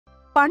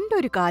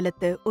പണ്ടൊരു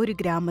കാലത്ത് ഒരു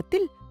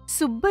ഗ്രാമത്തിൽ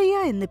സുബ്ബയ്യ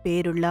എന്നു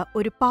പേരുള്ള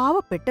ഒരു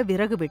പാവപ്പെട്ട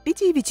വിറകുവെട്ടി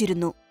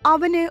ജീവിച്ചിരുന്നു.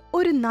 അവന്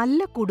ഒരു നല്ല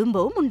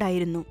കുടുംബവും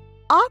ഉണ്ടായിരുന്നു.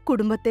 ആ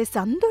കുടുംബത്തെ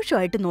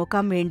സന്തോഷമായിട്ട്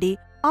നോക്കാൻ വേണ്ടി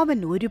അവൻ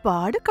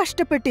ഒരുപാട്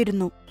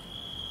കഷ്ടപ്പെട്ടിരുന്നു.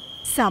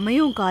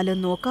 സമയവും കാലം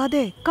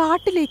നോക്കാതെ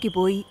കാട്ടിലേക്ക്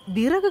പോയി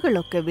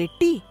വിറകുകളൊക്കെ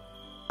വെട്ടി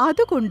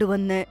അത്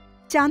കൊണ്ടുവന്ന്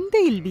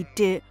ചന്തയിൽ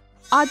വിറ്റ്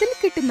അതിൽ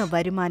കിട്ടുന്ന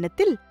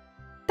വരുമാനത്തിൽ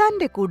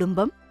തന്റെ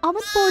കുടുംബം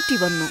അവൻ പോറ്റി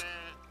വന്നു.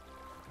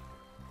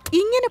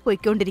 ഇങ്ങനെ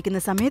പോയിക്കൊണ്ടിരിക്കുന്ന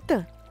സമയത്ത്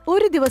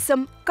ഒരു ദിവസം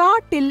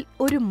കാട്ടിൽ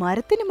ഒരു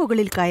മരത്തിനു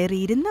മുകളിൽ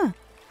കയറിയിരുന്ന്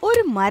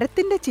ഒരു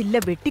മരത്തിന്റെ ചില്ല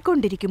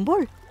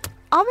വെട്ടിക്കൊണ്ടിരിക്കുമ്പോൾ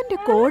അവന്റെ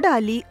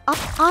കോടാലി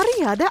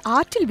അറിയാതെ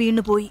ആറ്റിൽ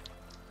വീണുപോയി.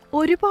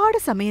 ഒരുപാട്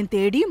സമയം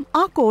തേടിയും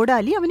ആ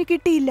കോടാലി അവന്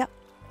കിട്ടിയില്ല.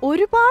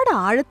 ഒരുപാട്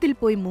ആഴത്തിൽ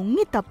പോയി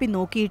മുങ്ങിത്തപ്പി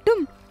നോക്കിയിട്ടും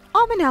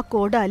അവൻ ആ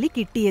കോടാലി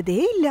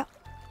കിട്ടിയതേയില്ല.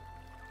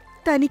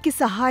 തനിക്ക്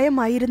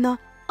സഹായമായിരുന്ന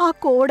ആ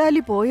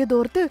കോടാലി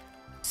പോയതോർത്ത്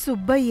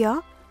സുബ്ബയ്യ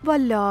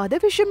വല്ലാതെ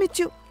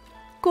വിഷമിച്ചു.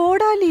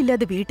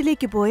 കോടാലിയില്ലാതെ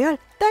വീട്ടിലേക്ക് പോയാൽ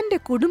തന്റെ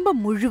കുടുംബം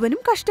മുഴുവനും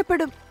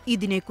കഷ്ടപ്പെടും.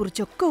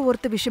 ഇതിനെക്കുറിച്ചൊക്കെ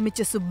ഓർത്ത്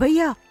വിഷമിച്ച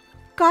സുബ്ബയ്യ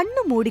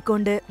കണ്ണു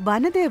മൂടിക്കൊണ്ട്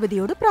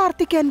വനദേവതയോട്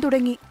പ്രാർത്ഥിക്കാൻ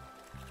തുടങ്ങി.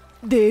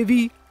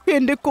 ദേവി,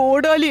 എന്റെ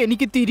കോടാലി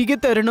എനിക്ക് തിരികെ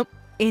തരണം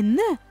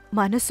എന്ന്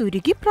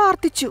മനസ്സുരുകി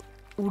പ്രാർത്ഥിച്ചു.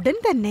 ഉടൻ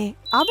തന്നെ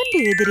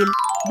അവന്റെ എതിരിൽ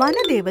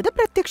വനദേവത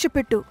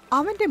പ്രത്യക്ഷപ്പെട്ടു.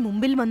 അവന്റെ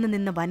മുമ്പിൽ വന്നു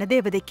നിന്ന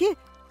വനദേവതയ്ക്ക്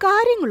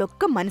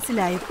കാര്യങ്ങളൊക്കെ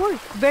മനസ്സിലായപ്പോൾ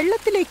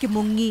വെള്ളത്തിലേക്ക്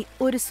മുങ്ങി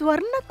ഒരു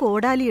സ്വർണ്ണ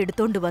കോടാലി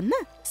എടുത്തോണ്ട് വന്ന്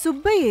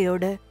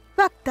സുബ്ബയ്യയോട്,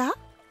 ഭക്ത,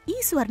 ഈ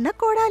സ്വർണ്ണ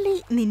കോടാലി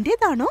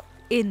നിന്റേതാണോ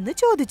എന്ന്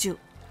ചോദിച്ചു.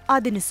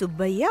 അതിന്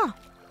സുബ്ബയ്യ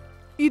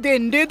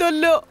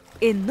ഇതെന്റേതല്ല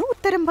എന്ന്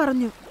ഉത്തരം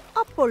പറഞ്ഞു.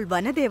 അപ്പോൾ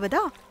വനദേവത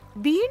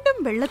വീണ്ടും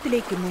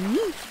വെള്ളത്തിലേക്ക്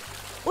മുങ്ങി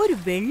ഒരു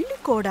വെള്ളി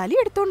കോടാലി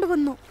എടുത്തോണ്ട്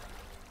വന്നു.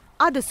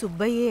 അത്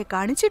സുബ്ബയ്യയെ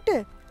കാണിച്ചിട്ട്,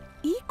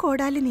 ഈ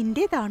കോടാലി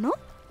നിന്റേതാണോ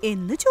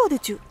എന്ന്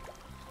ചോദിച്ചു.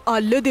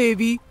 അല്ല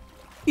ദേവി,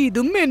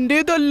 ഇതും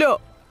എന്റേതല്ല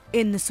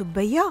എന്ന്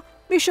സുബ്ബയ്യ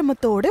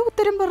വിഷമത്തോടെ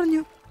ഉത്തരം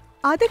പറഞ്ഞു.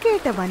 അത്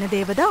കേട്ട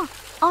വനദേവത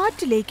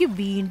ആറ്റിലേക്ക്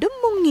വീണ്ടും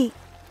മുങ്ങി.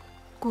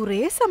 കുറെ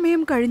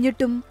സമയം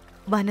കഴിഞ്ഞിട്ടും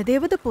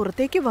വനദേവത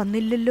പുറത്തേക്ക്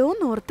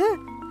വന്നില്ലല്ലോന്നോർത്ത്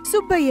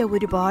സുബ്ബയ്യ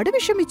ഒരുപാട്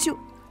വിഷമിച്ചു.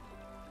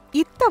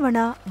 ഇത്തവണ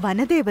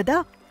വനദേവത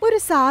ഒരു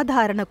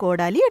സാധാരണ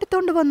കോടാലി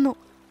എടുത്തോണ്ട് വന്നു.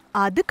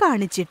 അത്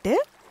കാണിച്ചിട്ട്,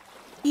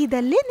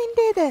 ഇതല്ലേ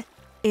നിന്റേത്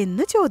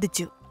എന്ന്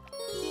ചോദിച്ചു.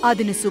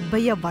 അതിന്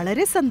സുബ്ബയ്യ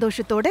വളരെ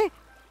സന്തോഷത്തോടെ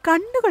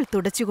കണ്ണുകൾ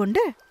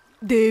തുടച്ചുകൊണ്ട്,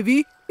 ദേവി,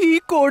 ഈ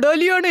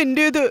കോടാലിയാണ്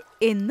എന്റേത്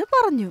എന്ന്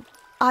പറഞ്ഞു.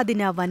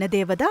 അതിനാ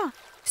വനദേവത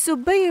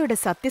സുബ്ബയ്യയുടെ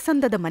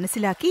സത്യസന്ധത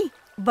മനസ്സിലാക്കി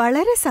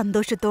വളരെ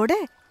സന്തോഷത്തോടെ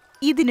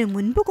ഇതിനു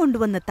മുൻപ്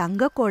കൊണ്ടുവന്ന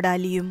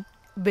തങ്കക്കോടാലിയും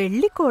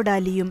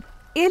വെള്ളിക്കോടാലിയും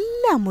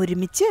എല്ലാം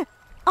ഒരുമിച്ച്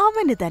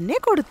അവന് തന്നെ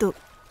കൊടുത്തു.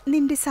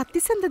 നിന്റെ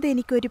സത്യസന്ധത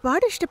എനിക്ക്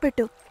ഒരുപാട്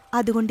ഇഷ്ടപ്പെട്ടു.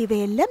 അതുകൊണ്ട്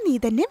ഇവയെല്ലാം നീ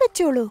തന്നെ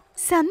വെച്ചോളൂ.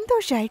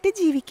 സന്തോഷായിട്ട്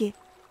ജീവിക്കേ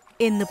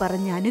എന്ന്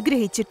പറഞ്ഞ്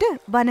അനുഗ്രഹിച്ചിട്ട്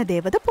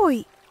വനദേവത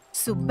പോയി.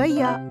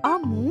 സുബ്ബയ്യ ആ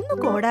 3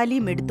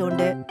 കോടാലിയും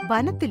എടുത്തോണ്ട്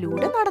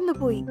വനത്തിലൂടെ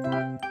നടന്നുപോയി.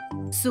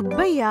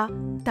 സുബ്ബയ്യ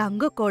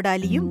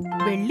തങ്കക്കോടാലിയും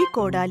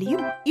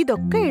വെള്ളിക്കോടാലിയും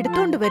ഇതൊക്കെ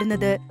എടുത്തോണ്ട്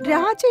വരുന്നത്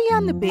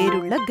രാജയ്യാന്ന്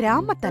പേരുള്ള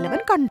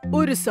ഗ്രാമത്തലവൻ കണ്ടു.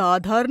 ഒരു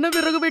സാധാരണ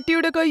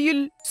വിറകുവെട്ടിയുടെ കയ്യിൽ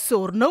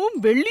സ്വർണവും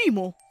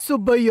വെള്ളിയുമോ?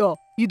 സുബ്ബയ്യ,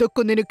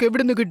 ഇതൊക്കെ നിനക്ക്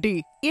എവിടുന്ന് കിട്ടി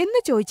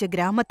എന്ന് ചോദിച്ച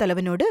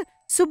ഗ്രാമത്തലവനോട്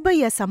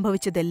സുബ്ബയ്യ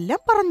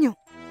സംഭവിച്ചതെല്ലാം പറഞ്ഞു.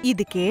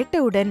 ഇത് കേട്ട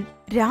ഉടൻ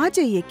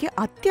രാജയ്യയ്ക്ക്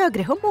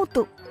അത്യാഗ്രഹം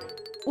മൂത്തു.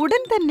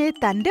 ഉടൻ തന്നെ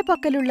തന്റെ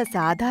പക്കലുള്ള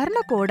സാധാരണ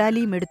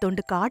കോടാലിയും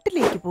എടുത്തോണ്ട്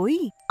കാട്ടിലേക്ക് പോയി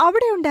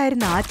അവിടെ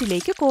ഉണ്ടായിരുന്ന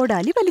ആറ്റിലേക്ക്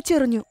കോടാലി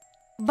വലിച്ചെറിഞ്ഞു.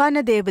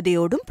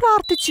 വനദേവതയോടും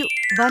പ്രാർത്ഥിച്ചു.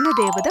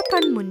 വനദേവത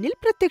കൺമുന്നിൽ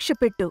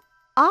പ്രത്യക്ഷപ്പെട്ടു.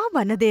 ആ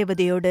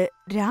വനദേവതയോട്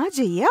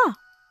രാജയ്യ,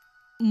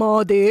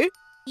 മാതേ,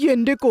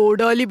 എന്റെ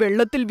കോടാലി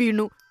വെള്ളത്തിൽ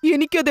വീണു.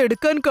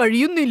 എനിക്കതെടുക്കാൻ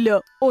കഴിയുന്നില്ല.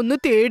 ഒന്ന്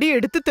തേടി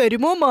എടുത്തു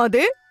തരുമോ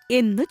മാതേ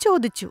എന്ന്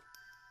ചോദിച്ചു.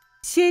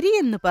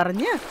 ശരിയെന്ന്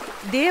പറഞ്ഞ്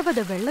ദേവത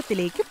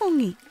വെള്ളത്തിലേക്ക്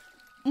പൊങ്ങി.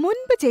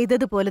 മുൻപ്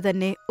ചെയ്തതുപോലെ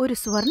തന്നെ ഒരു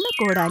സ്വർണ്ണ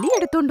കോടാലി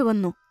എടുത്തോണ്ട്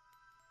വന്നു.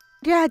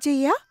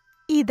 രാജയ്യ,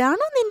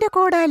 ഇതാണോ നിന്റെ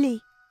കോടാലി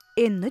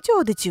എന്ന്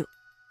ചോദിച്ചു.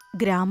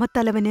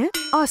 ഗ്രാമത്തലവന്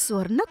ആ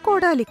സ്വർണ്ണ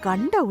കോടാലി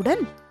കണ്ട ഉടൻ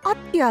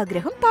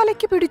അത്യാഗ്രഹം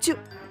തലയ്ക്ക് പിടിച്ചു.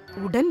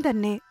 ഉടൻ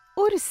തന്നെ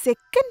ഒരു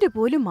സെക്കൻഡ്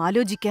പോലും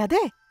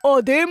ആലോചിക്കാതെ,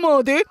 അതേ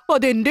മാതേ,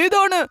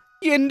 അതെന്റേതാണ്,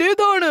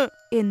 എന്റേതാണ്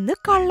എന്ന്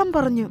കള്ളം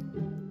പറഞ്ഞു.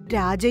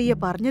 രാജയ്യ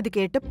പറഞ്ഞത്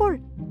കേട്ടപ്പോൾ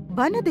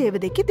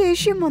വനദേവതയ്ക്ക്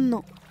ദേഷ്യം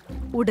വന്നു.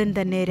 ഉടൻ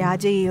തന്നെ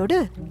രാജയ്യയോട്,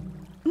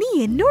 നീ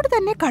എന്നോട്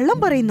തന്നെ കള്ളം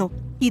പറയുന്നു.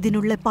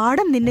 ഇതിനുള്ള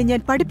പാഠം നിന്നെ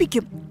ഞാൻ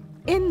പഠിപ്പിക്കും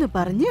എന്ന്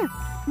പറഞ്ഞ്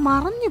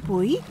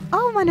മറഞ്ഞുപോയി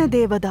ആ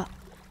വനദേവത.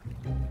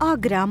 ആ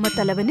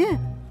ഗ്രാമത്തലവന്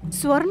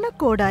സ്വർണ്ണ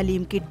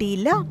കോടാലിയും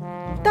കിട്ടിയില്ല,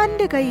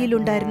 തന്റെ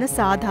കയ്യിലുണ്ടായിരുന്ന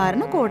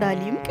സാധാരണ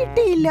കോടാലിയും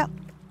കിട്ടിയില്ല.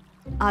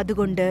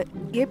 അതുകൊണ്ട്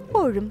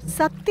എപ്പോഴും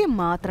സത്യം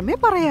മാത്രമേ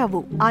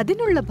പറയാവൂ.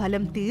 അതിനുള്ള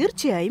ഫലം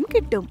തീർച്ചയായും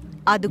കിട്ടും.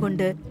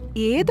 അതുകൊണ്ട്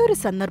ഏതൊരു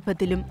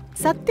സന്ദർഭത്തിലും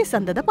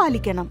സത്യസന്ധത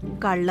പാലിക്കണം.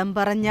 കള്ളം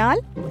പറഞ്ഞാൽ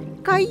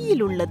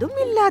കയ്യിലുള്ളതും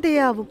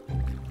ഇല്ലാതെയാവും.